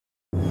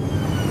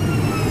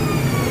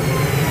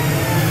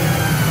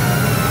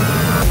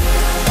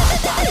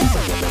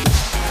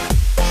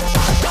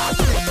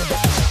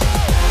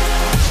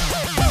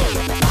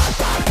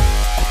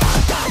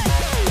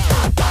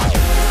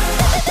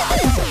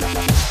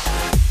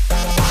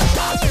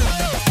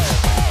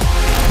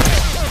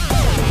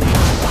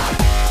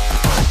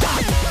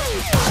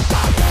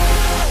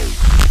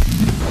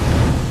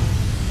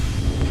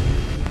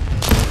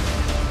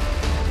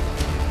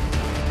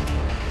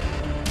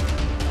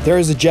There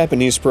is a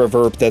Japanese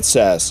proverb that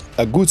says,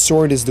 "A good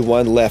sword is the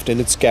one left in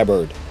its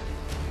scabbard."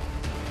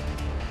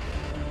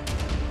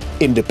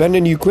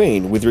 Independent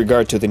Ukraine, with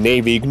regard to the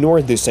Navy,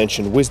 ignored this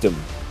ancient wisdom.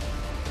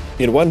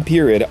 In one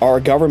period,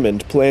 our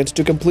government planned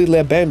to completely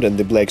abandon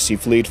the Black Sea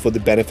Fleet for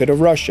the benefit of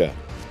Russia.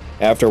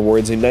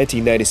 Afterwards, in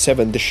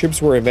 1997, the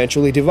ships were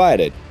eventually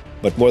divided,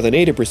 but more than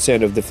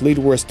 80% of the fleet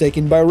was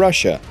taken by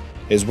Russia,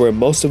 as were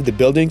most of the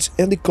buildings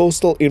and the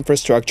coastal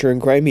infrastructure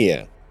in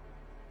Crimea.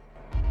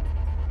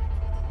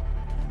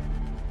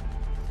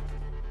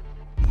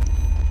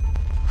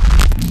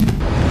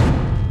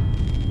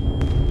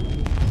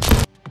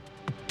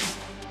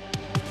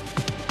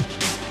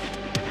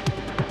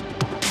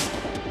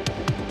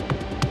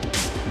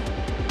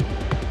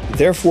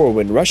 Therefore,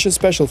 when Russian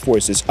special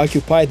forces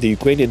occupied the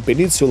Ukrainian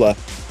peninsula,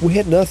 we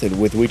had nothing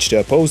with which to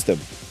oppose them.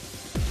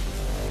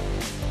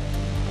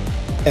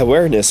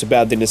 Awareness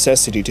about the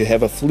necessity to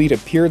have a fleet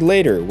appeared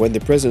later when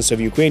the presence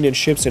of Ukrainian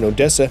ships in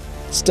Odessa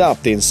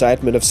stopped the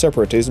incitement of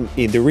separatism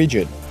in the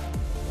region.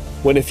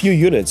 When a few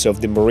units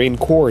of the Marine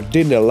Corps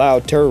didn't allow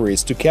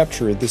terrorists to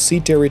capture the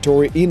sea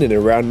territory in and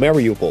around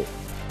Mariupol,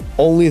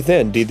 only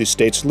then did the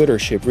state's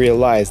leadership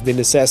realize the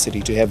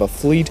necessity to have a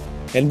fleet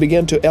and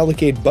began to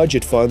allocate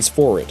budget funds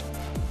for it.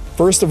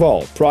 First of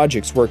all,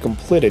 projects were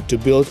completed to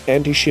build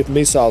anti-ship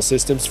missile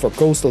systems for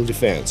coastal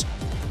defense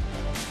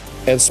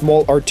and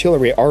small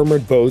artillery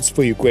armored boats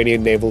for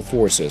Ukrainian naval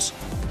forces.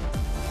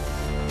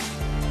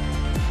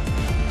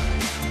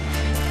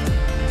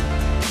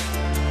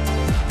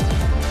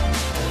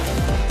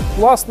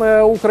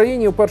 Власне,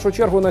 Україні в першу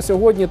чергу на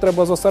сьогодні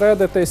треба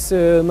зосередитись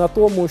на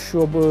тому,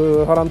 щоб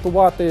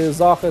гарантувати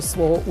захист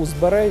свого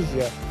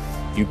узбережжя.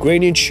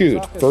 Ukrainians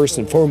should, first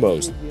and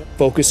foremost,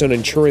 focus on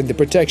ensuring the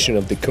protection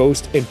of the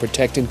coast and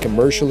protecting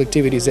commercial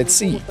activities at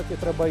sea.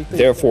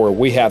 Therefore,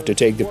 we have to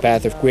take the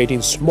path of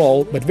creating small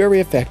but very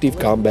effective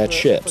combat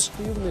ships.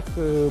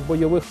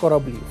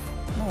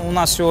 У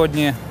нас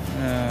сьогодні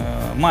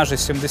майже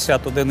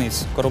 70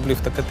 одиниць кораблів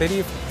та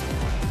катерів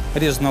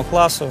різного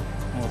класу.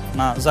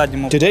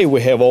 Today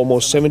we have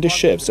almost 70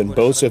 ships and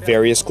boats of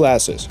various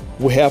classes.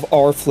 We have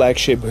our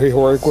flagship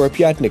Heroic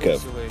Koropyatnikov.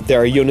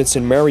 There are units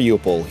in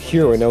Mariupol,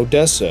 here in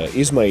Odessa,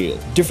 Ismail.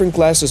 Different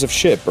classes of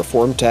ship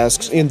perform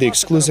tasks in the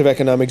exclusive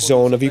economic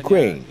zone of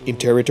Ukraine, in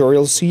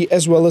territorial sea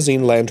as well as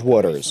inland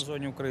waters.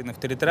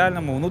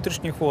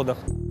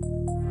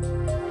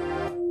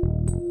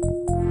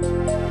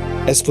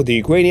 As for the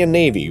Ukrainian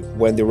Navy,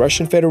 when the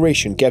Russian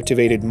Federation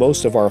captivated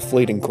most of our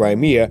fleet in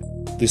Crimea,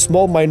 the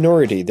small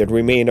minority that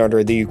remained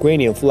under the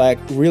Ukrainian flag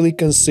really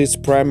consists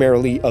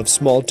primarily of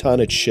small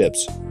tonnage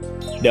ships.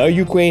 Now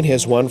Ukraine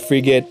has one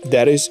frigate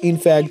that is in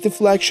fact the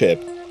flagship,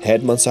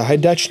 Hetman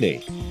Sahaydachny,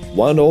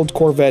 one old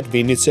corvette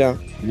Vinnytsia,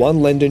 one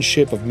London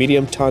ship of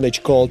medium tonnage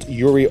called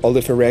Yuri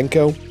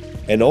Oliferenko,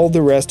 and all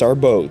the rest are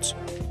boats.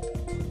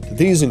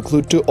 These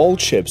include two old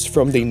ships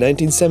from the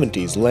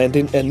 1970s,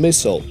 Landing and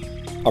Missile.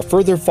 A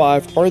further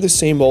 5 are the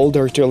same old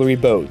artillery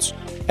boats,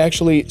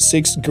 actually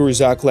 6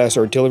 Gurza-class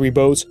artillery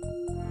boats,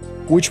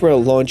 which were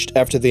launched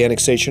after the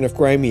annexation of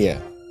Crimea.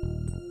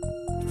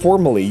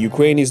 Formally,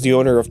 Ukraine is the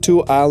owner of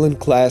 2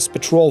 Island-class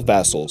patrol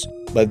vessels,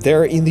 but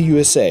they're in the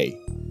USA.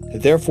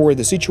 Therefore,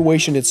 the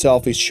situation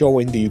itself is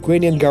showing the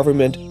Ukrainian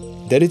government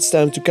that it's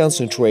time to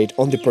concentrate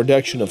on the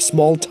production of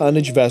small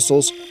tonnage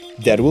vessels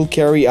that will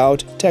carry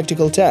out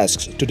tactical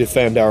tasks to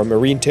defend our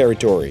marine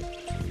territory.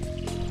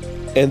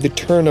 And the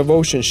turn of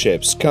ocean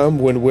ships come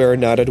when we're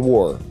not at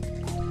war.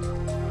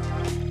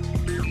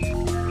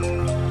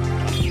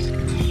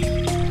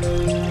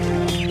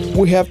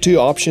 We have 2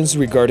 options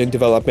regarding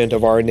development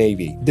of our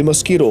Navy. The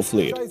Mosquito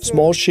fleet,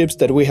 small ships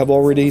that we have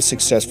already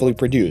successfully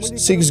produced.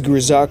 6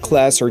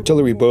 Gurza-class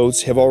artillery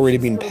boats have already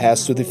been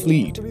passed to the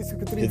fleet.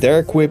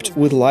 They're equipped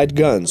with light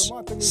guns,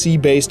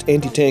 sea-based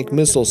anti-tank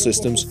missile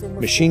systems,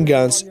 machine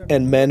guns,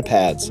 and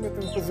man-pads.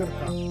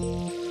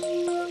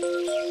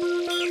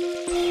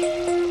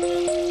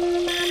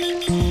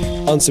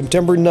 On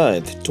September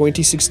 9,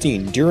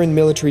 2016, during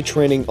military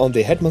training on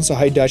the Hetman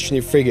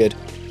Sahaydachny frigate,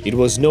 it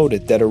was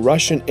noted that a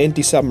Russian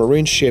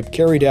anti-submarine ship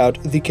carried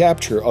out the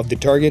capture of the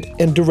target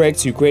and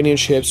directs Ukrainian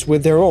ships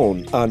with their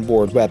own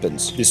onboard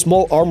weapons. The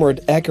small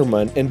armored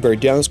Ackerman and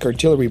Berdyansk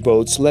artillery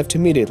boats left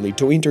immediately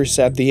to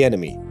intercept the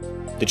enemy.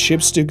 The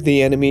ships took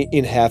the enemy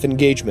in half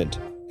engagement.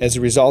 As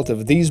a result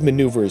of these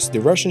maneuvers, the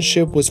Russian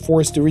ship was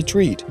forced to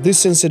retreat.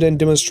 This incident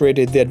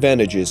demonstrated the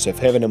advantages of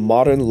having a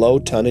modern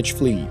low-tonnage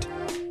fleet.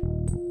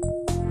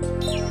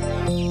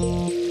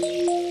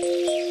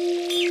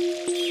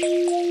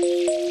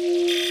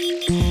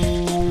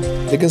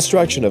 The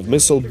construction of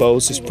missile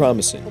boats is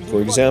promising.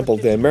 For example,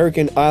 the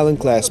American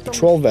Island-class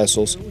patrol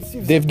vessels,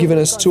 they've given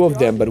us 2 of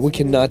them, but we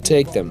cannot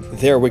take them.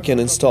 There we can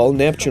install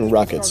Neptune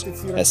rockets,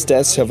 as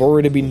tests have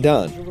already been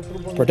done.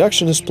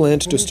 Production is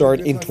planned to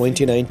start in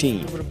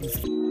 2019.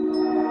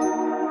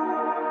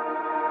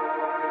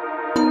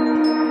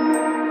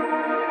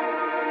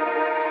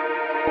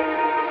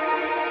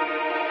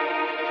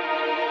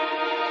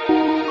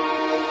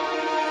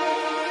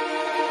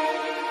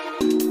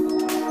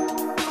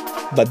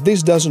 But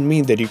this doesn't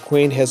mean that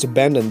Ukraine has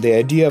abandoned the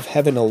idea of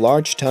having a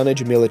large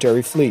tonnage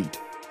military fleet.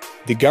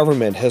 The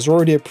government has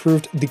already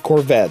approved the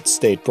Corvette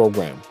state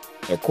program.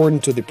 According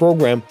to the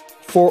program,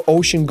 4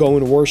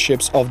 ocean-going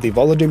warships of the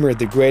Volodymyr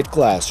the Great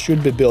class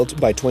should be built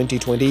by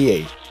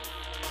 2028.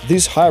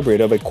 This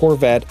hybrid of a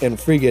corvette and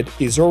frigate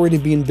is already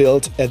being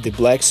built at the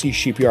Black Sea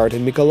shipyard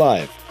in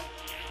Mykolaiv.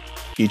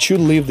 It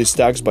should leave the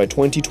stocks by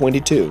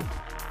 2022.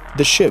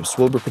 The ships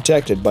will be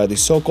protected by the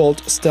so-called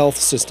stealth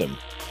system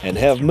and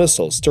have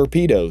missiles,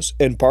 torpedoes,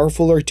 and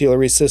powerful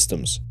artillery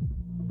systems.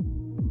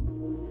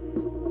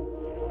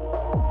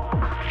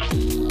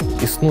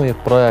 Існує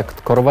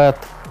проект «Корвет»,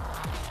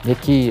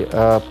 який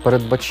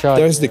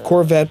передбачає... There's the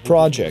Corvette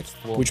project,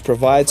 which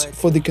provides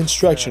for the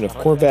construction of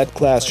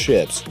Corvette-class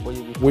ships,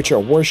 which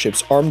are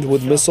warships armed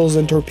with missiles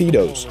and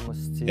torpedoes.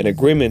 An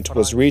agreement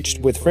was reached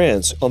with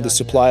France on the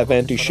supply of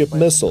anti-ship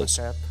missiles,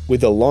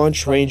 with a launch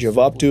range of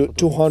up to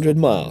 200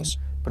 miles.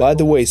 By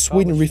the way,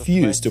 Sweden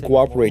refused to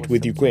cooperate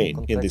with Ukraine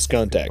in this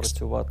context.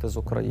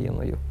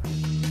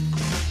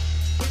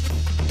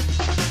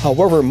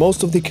 However,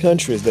 most of the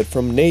countries that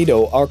from NATO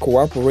are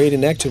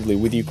cooperating actively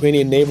with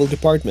Ukrainian naval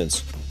departments.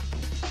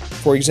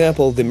 For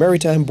example, the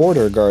maritime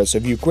border guards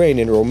of Ukraine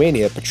and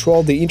Romania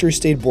patrol the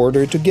interstate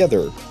border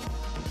together.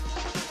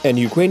 And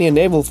Ukrainian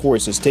naval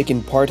forces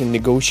taking part in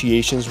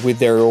negotiations with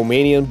their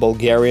Romanian,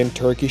 Bulgarian,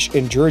 Turkish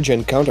and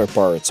Georgian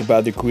counterparts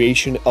about the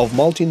creation of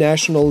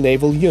multinational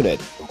naval unit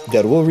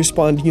that will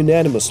respond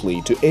unanimously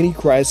to any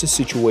crisis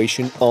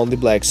situation on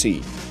the Black Sea,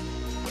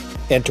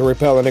 and to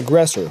repel an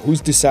aggressor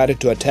who's decided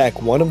to attack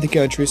one of the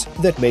countries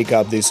that make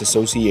up this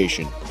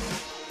association.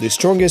 The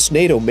strongest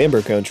NATO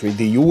member country,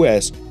 the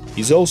US,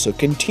 is also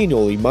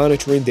continually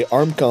monitoring the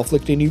armed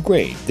conflict in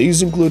Ukraine.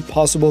 These include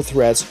possible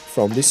threats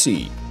from the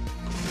sea.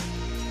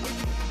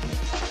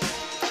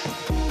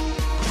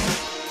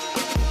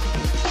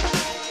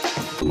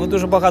 Ми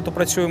дуже багато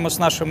працюємо з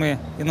нашими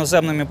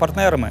іноземними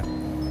партнерами.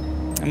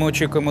 Ми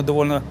очікуємо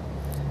доволі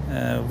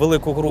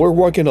велику групу.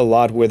 We're working a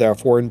lot with our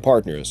foreign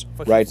partners.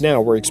 Right now,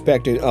 we're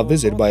expecting a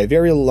visit by a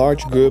very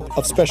large group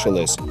of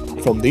specialists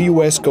from the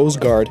US Coast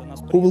Guard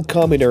who will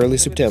come in early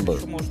September.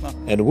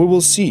 And we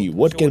will see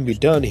what can be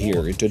done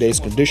here in today's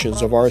conditions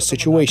of our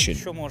situation.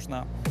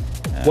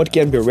 What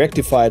can be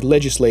rectified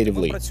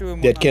legislatively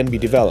that can be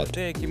developed.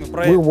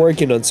 We're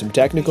working on some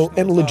technical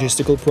and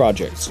logistical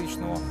projects.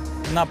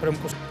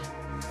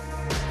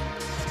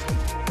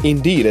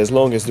 Indeed, as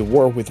long as the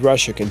war with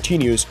Russia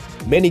continues,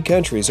 many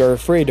countries are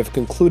afraid of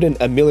concluding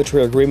a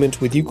military agreement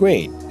with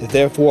Ukraine.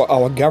 Therefore,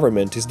 our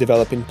government is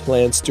developing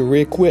plans to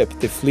re-equip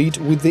the fleet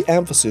with the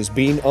emphasis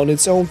being on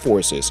its own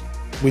forces,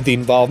 with the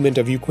involvement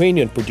of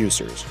Ukrainian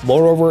producers.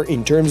 Moreover,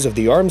 in terms of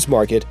the arms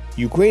market,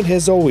 Ukraine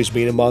has always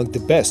been among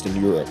the best in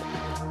Europe.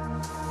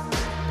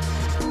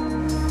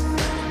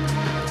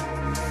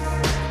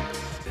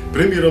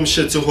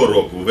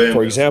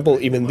 For example,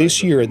 even this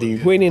year, the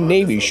Ukrainian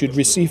Navy should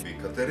receive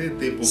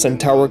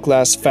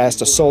Centaur-class fast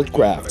assault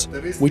crafts,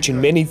 which in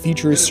many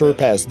features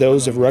surpass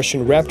those of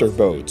Russian Raptor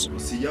boats.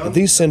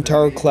 These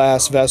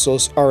Centaur-class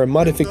vessels are a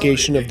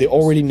modification of the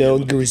already known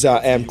Gryza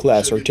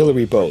M-class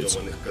artillery boats,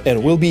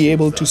 and will be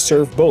able to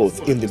serve both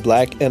in the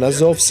Black and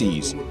Azov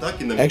seas.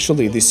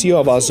 Actually, the Sea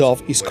of Azov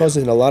is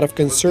causing a lot of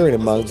concern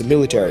among the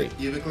military.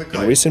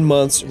 In recent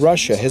months,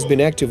 Russia has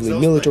been actively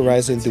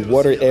militarizing the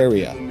water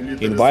area,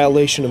 in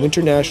violation of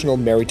international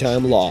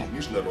maritime law.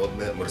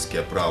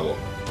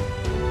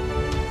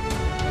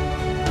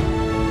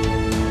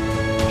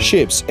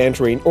 Ships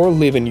entering or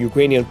leaving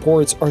Ukrainian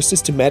ports are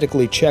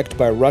systematically checked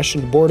by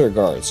Russian border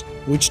guards,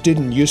 which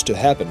didn't used to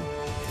happen.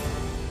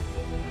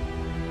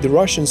 The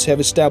Russians have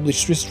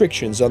established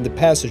restrictions on the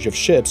passage of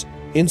ships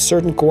in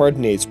certain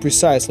coordinates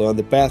precisely on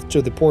the path to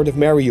the port of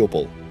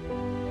Mariupol.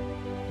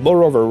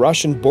 Moreover,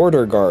 Russian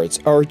border guards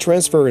are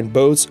transferring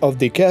boats of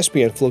the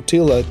Caspian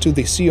flotilla to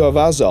the Sea of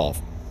Azov,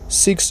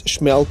 6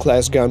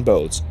 Shmel-class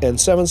gunboats and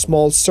 7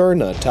 small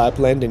Serna-type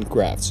landing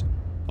crafts.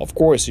 Of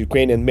course,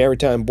 Ukrainian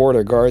maritime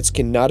border guards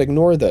cannot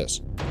ignore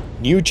this.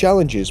 New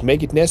challenges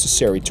make it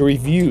necessary to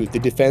review the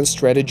defense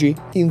strategy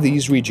in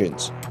these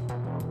regions.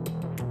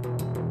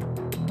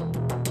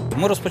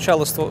 Ми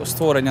розпочали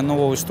створення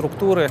нової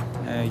структури,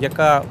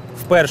 яка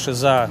вперше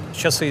за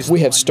часи We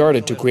have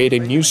started to create a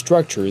new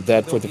structure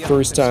that, for the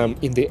first time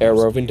in the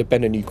era of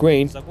independent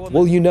Ukraine,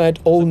 will unite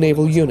all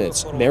naval units,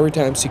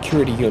 maritime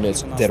security units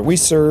that we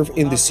serve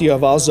in the Sea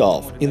of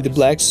Azov, in the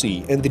Black Sea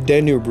and the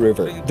Danube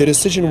River. The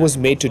decision was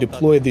made to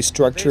deploy this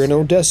structure in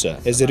Odessa,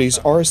 as it is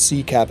our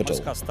sea capital.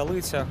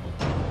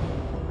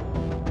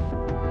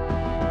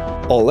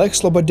 Oleg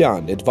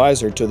Slobodan,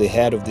 advisor to the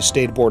head of the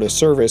State Border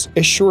Service,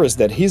 assures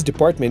that his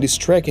department is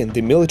tracking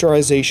the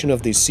militarization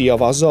of the Sea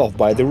of Azov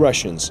by the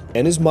Russians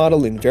and is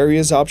modeling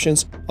various options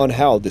on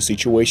how the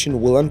situation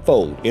will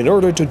unfold. In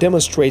order to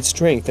demonstrate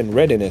strength and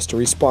readiness to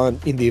respond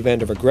in the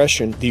event of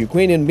aggression, the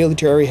Ukrainian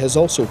military has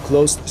also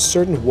closed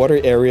certain water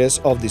areas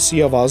of the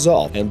Sea of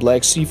Azov and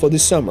Black Sea for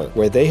the summer,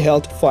 where they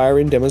held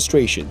firing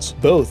demonstrations.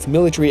 Both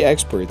military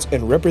experts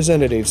and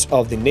representatives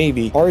of the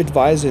Navy are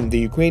advising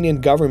the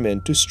Ukrainian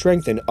government to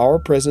strengthen our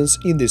presence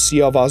in the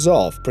Sea of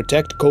Azov,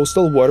 protect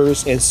coastal waters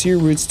and sea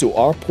routes to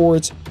our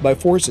ports by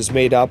forces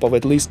made up of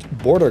at least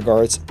border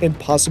guards and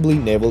possibly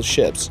naval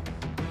ships.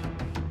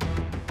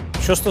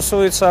 Що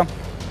стосується,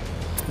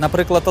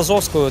 наприклад,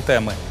 Азовської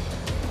теми,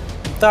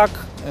 так,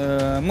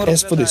 ми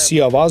As for the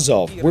Sea of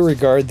Azov, we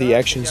regard the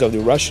actions of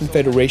the Russian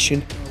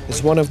Federation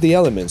as one of the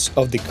elements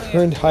of the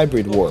current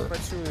hybrid war.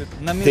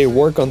 They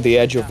work on the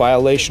edge of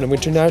violation of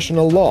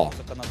international law.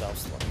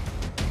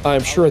 I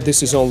am sure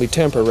this is only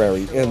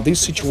temporary, and this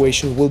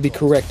situation will be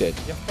corrected.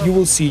 You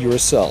will see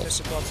yourselves.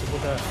 Ситуація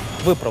буде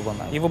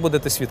виправлена, і ви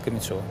будете свідками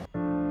цього.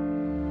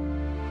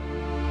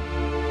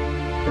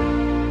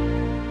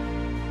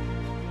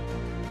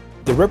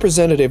 The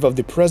representative of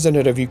the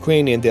President of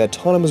Ukraine in the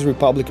Autonomous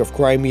Republic of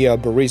Crimea,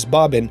 Boris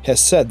Babin, has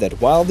said that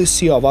while the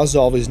Sea of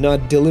Azov is not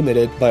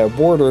delimited by a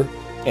border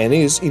and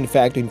is, in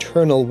fact,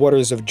 internal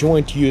waters of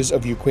joint use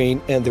of Ukraine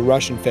and the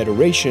Russian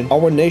Federation,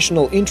 our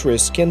national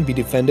interests can be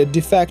defended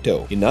de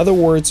facto. In other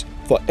words,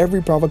 for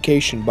every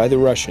provocation by the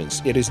Russians,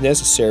 it is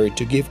necessary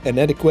to give an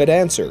adequate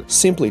answer,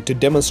 simply to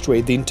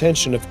demonstrate the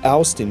intention of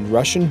ousting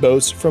Russian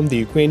boats from the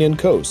Ukrainian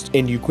coast,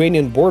 and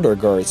Ukrainian border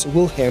guards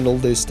will handle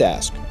this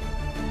task.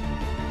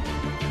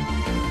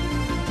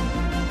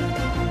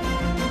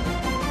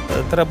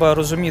 Треба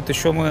розуміти,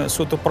 що ми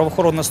суто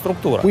правоохоронна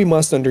структура. We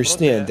must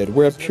understand that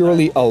we're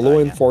purely a law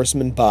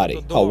enforcement body.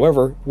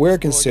 However, we're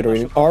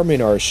considering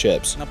arming our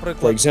ships.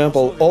 For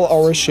example, all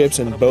our ships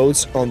and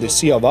boats on the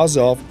Sea of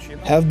Azov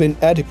have been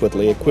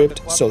adequately equipped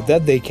so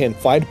that they can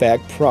fight back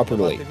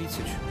properly.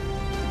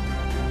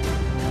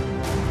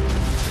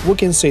 We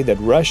can say that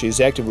Russia is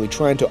actively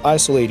trying to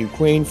isolate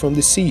Ukraine from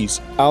the seas,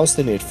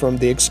 ousting it from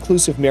the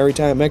exclusive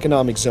maritime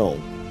economic zone,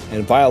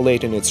 and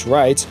violating its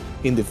rights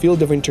in the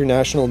field of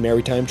international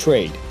maritime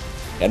trade.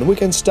 And we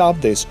can stop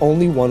this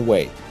only one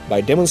way, by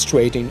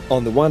demonstrating,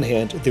 on the one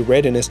hand, the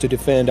readiness to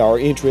defend our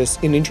interests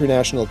in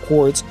international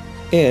courts,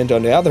 and,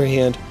 on the other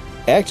hand,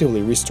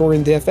 actively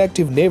restoring the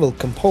effective naval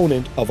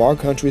component of our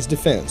country's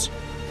defense.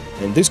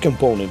 And this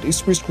component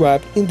is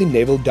prescribed in the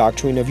naval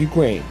doctrine of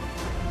Ukraine.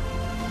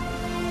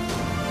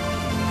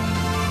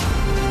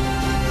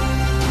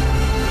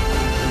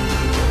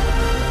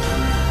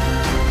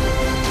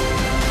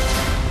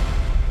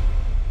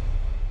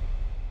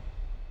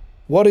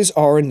 What is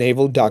our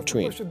naval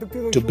doctrine?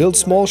 To build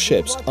small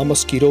ships, a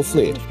Mosquito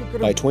fleet,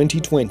 by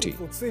 2020.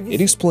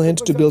 It is planned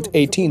to build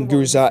 18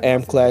 Gurza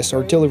M-class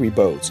artillery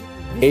boats,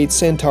 8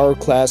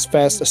 Centaur-class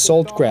fast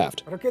assault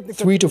craft,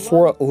 3 to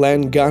 4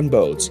 land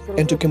gunboats,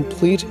 and to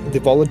complete the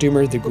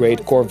Volodymyr the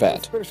Great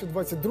corvette.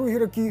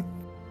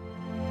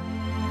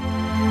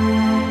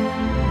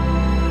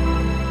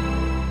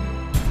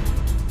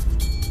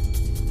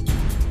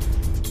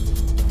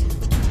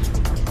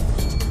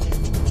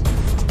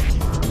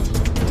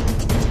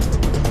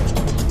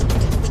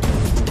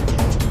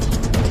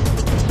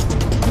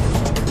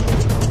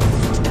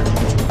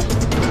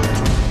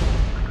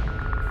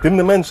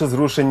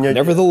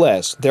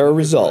 Nevertheless, there are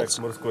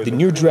results. The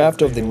new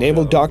draft of the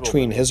naval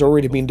doctrine has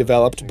already been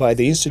developed by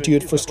the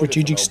Institute for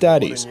Strategic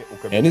Studies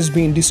and is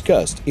being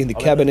discussed in the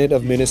Cabinet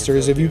of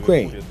Ministers of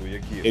Ukraine.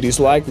 It is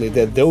likely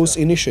that those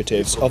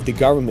initiatives of the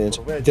government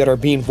that are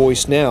being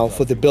voiced now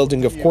for the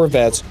building of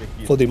corvettes,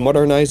 for the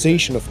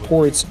modernization of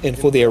ports, and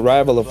for the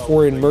arrival of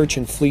foreign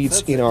merchant fleets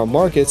in our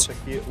markets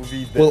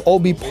will all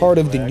be part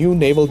of the new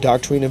naval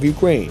doctrine of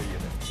Ukraine.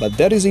 But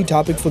that is a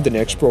topic for the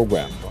next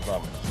program.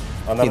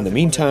 In the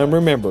meantime,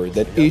 remember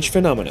that each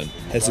phenomenon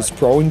has its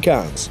pros and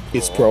cons.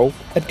 It's pro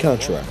at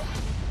Contra.